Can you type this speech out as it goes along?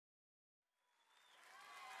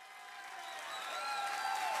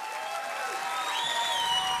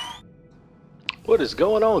What is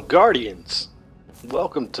going on, Guardians?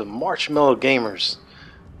 Welcome to Marshmallow Gamers.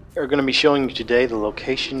 We're going to be showing you today the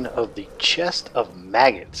location of the chest of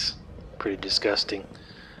maggots. Pretty disgusting,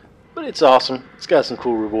 but it's awesome. It's got some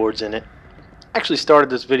cool rewards in it. I actually started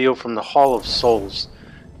this video from the Hall of Souls,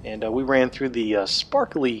 and we ran through the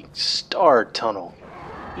sparkly star tunnel.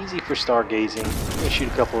 Easy for stargazing. I'm going to shoot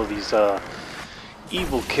a couple of these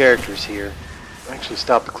evil characters here. I actually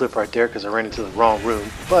stopped the clip right there because I ran into the wrong room.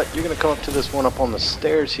 But you're going to come up to this one up on the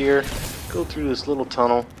stairs here, go through this little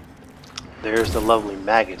tunnel. There's the lovely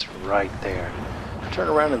maggots right there. Turn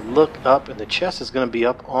around and look up, and the chest is going to be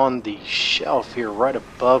up on the shelf here right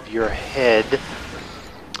above your head.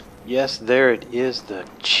 Yes, there it is, the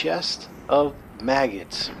chest of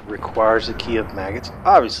maggots. Requires a key of maggots.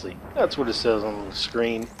 Obviously, that's what it says on the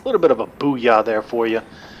screen. A little bit of a booyah there for you.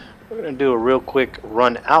 We're going to do a real quick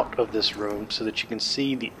run out of this room so that you can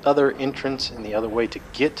see the other entrance and the other way to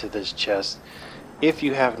get to this chest if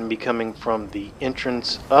you happen to be coming from the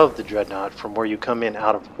entrance of the Dreadnaught, from where you come in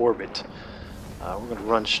out of orbit. We're going to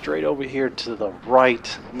run straight over here to the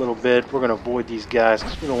right a little bit. We're going to avoid these guys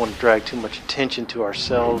because we don't want to drag too much attention to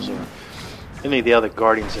ourselves or any of the other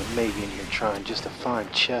Guardians that may be in here trying just to find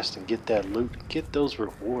chests and get that loot and get those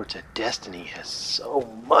rewards that Destiny has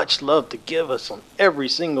so much love to give us on every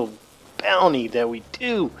single bounty that we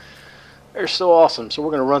do. They're so awesome. So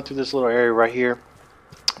we're going to run through this little area right here.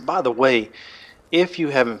 By the way, if you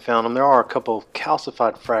haven't found them, there are a couple of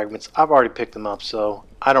calcified fragments. I've already picked them up, so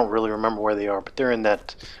I don't really remember where they are, but they're in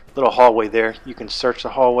that little hallway there. You can search the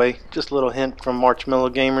hallway. Just a little hint from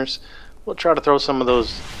Marshmallow Gamers. We'll try to throw some of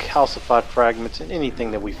those calcified fragments and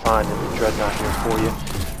anything that we find in the Dreadnaught here for you.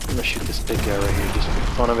 I'm going to shoot this big guy right here just for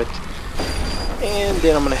fun of it. And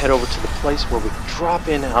then I'm going to head over to the place where we drop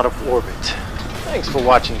in out of orbit. Thanks for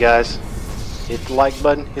watching, guys. Hit the like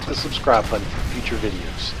button, hit the subscribe button for future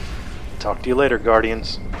videos. Talk to you later,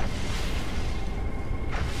 Guardians.